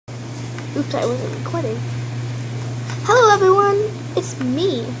Oops, I wasn't recording. Hello everyone, it's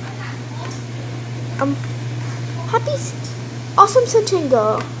me. Happy Awesome Centering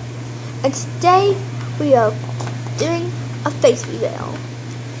Girl. And today we are doing a face reveal.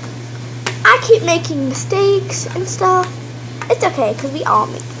 I keep making mistakes and stuff. It's okay, because we all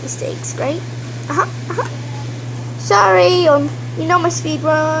make mistakes, right? Sorry, you know my speed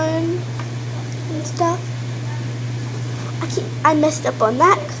run and stuff. I messed up on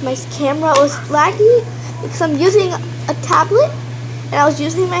that because my camera was laggy because I'm using a tablet and I was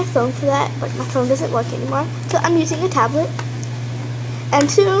using my phone for that, but my phone doesn't work anymore, so I'm using a tablet. And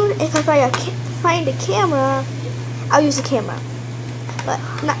soon, if I find a camera, I'll use a camera, but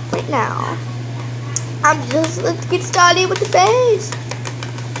not right now. Let's get started with the face.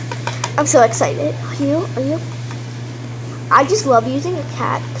 I'm so excited. Are you? I just love using a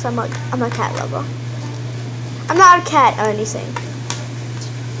cat because I'm a cat lover. I'm not a cat or anything.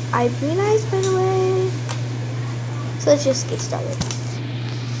 I'd be nice, by the way. So let's just get started.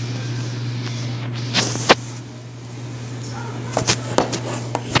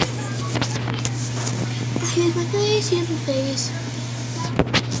 Here's my face, here's my face.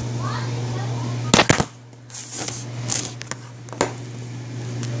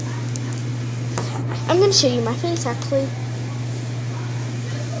 I'm gonna show you my face actually.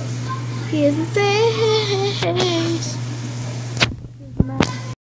 Here's my face.